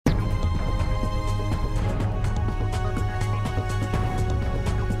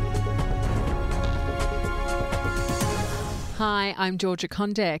Hi, I'm Georgia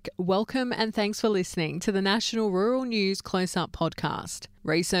Condek. Welcome and thanks for listening to the National Rural News Close-Up podcast.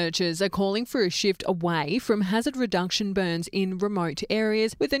 Researchers are calling for a shift away from hazard reduction burns in remote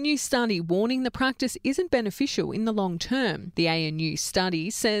areas, with a new study warning the practice isn't beneficial in the long term. The ANU study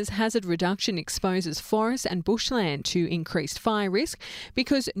says hazard reduction exposes forest and bushland to increased fire risk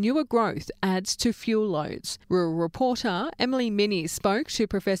because newer growth adds to fuel loads. Rural reporter Emily Minnie spoke to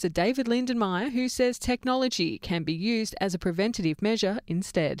Professor David Lindenmayer, who says technology can be used as a preventative measure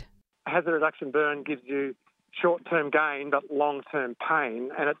instead. A hazard reduction burn gives you short-term gain but long-term pain,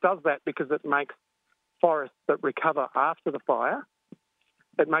 and it does that because it makes forests that recover after the fire,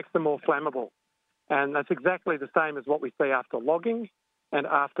 it makes them more flammable. And that's exactly the same as what we see after logging and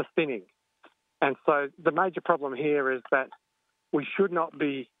after thinning. And so the major problem here is that we should not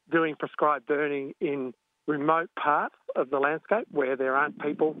be doing prescribed burning in remote parts of the landscape where there aren't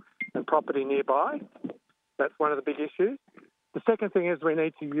people and property nearby. That's one of the big issues. The second thing is we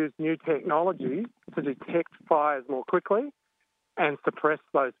need to use new technology to detect fires more quickly and suppress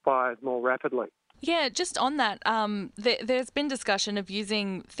those fires more rapidly. Yeah, just on that, there's been discussion of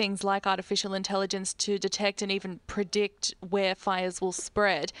using things like artificial intelligence to detect and even predict where fires will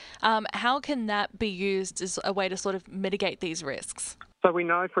spread. How can that be used as a way to sort of mitigate these risks? So we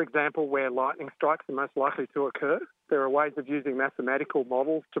know, for example, where lightning strikes are most likely to occur. There are ways of using mathematical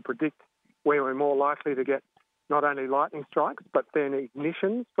models to predict where we're more likely to get not only lightning strikes, but then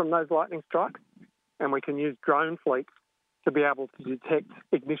ignitions from those lightning strikes. And we can use drone fleets to be able to detect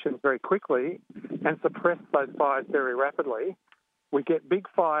ignitions very quickly and suppress those fires very rapidly. We get big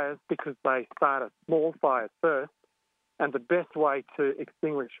fires because they start as small fires first, and the best way to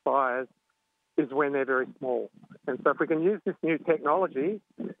extinguish fires is when they're very small. And so if we can use this new technology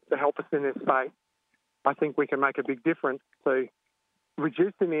to help us in this space, I think we can make a big difference to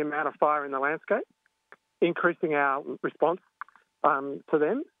reducing the amount of fire in the landscape, increasing our response to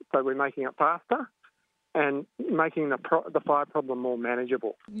them, so we're making it faster, and making the fire problem more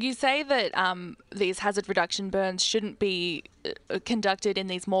manageable. You say that these hazard reduction burns shouldn't be conducted in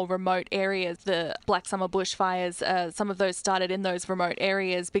these more remote areas. The Black Summer bushfires, some of those started in those remote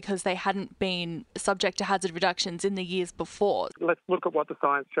areas because they hadn't been subject to hazard reductions in the years before. Let's look at what the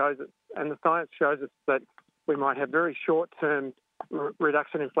science shows us. And the science shows us that we might have very short-term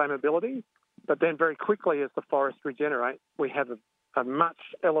reduction in flammability, but then very quickly as the forest regenerates, we have a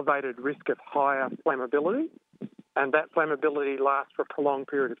much elevated risk of higher flammability, and that flammability lasts for a prolonged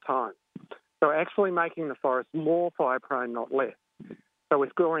period of time. So actually making the forest more fire-prone, not less. So we're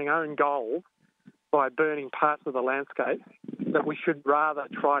scoring own goals by burning parts of the landscape that we should rather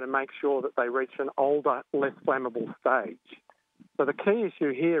try to make sure that they reach an older, less flammable stage. So the key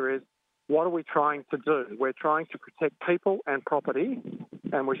issue here is, what are we trying to do? We're trying to protect people and property,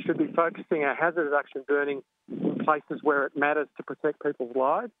 and we should be focusing our hazard reduction burning in places where it matters to protect people's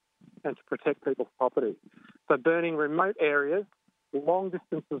lives and to protect people's property. So burning remote areas, long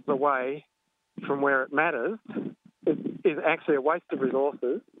distances away from where it matters, is actually a waste of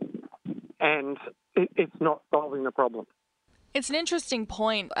resources, and it's not solving the problem. It's an interesting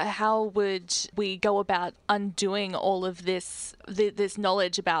point. How would we go about undoing all of this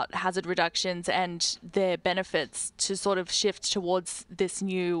knowledge about hazard reductions and their benefits to sort of shift towards this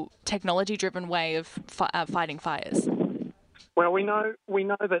new technology-driven way of fighting fires? Well, we know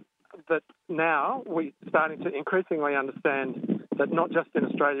that now we're starting to increasingly understand that not just in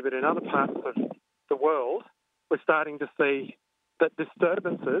Australia but in other parts of the world, we're starting to see that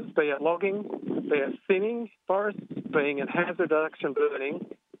disturbances, be it logging, be it thinning forests, being it hazard reduction burning,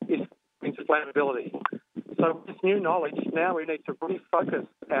 is into flammability. So with this new knowledge, now we need to refocus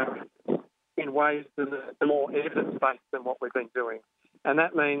our in ways that are more evidence-based than what we've been doing. And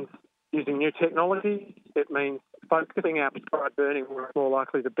that means using new technology. It means focusing our prescribed burning where it's more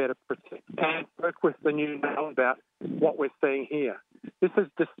likely to better protect and work with the new knowledge about what we're seeing here. This is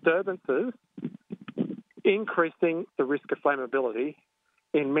disturbances increasing the risk of flammability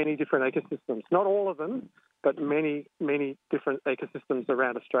in many different ecosystems. Not all of them, but many, many different ecosystems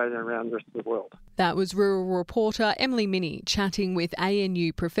around Australia and around the rest of the world. That was rural reporter Emily Minnie chatting with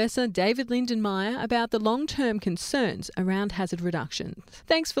ANU Professor David Lindenmayer about the long-term concerns around hazard reduction.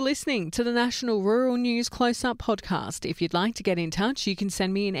 Thanks for listening to the National Rural News Close-Up podcast. If you'd like to get in touch, you can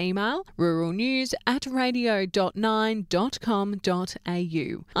send me an email,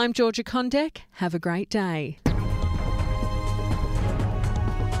 ruralnews@radio.9.com.au. I'm Georgia Condek. Have a great day.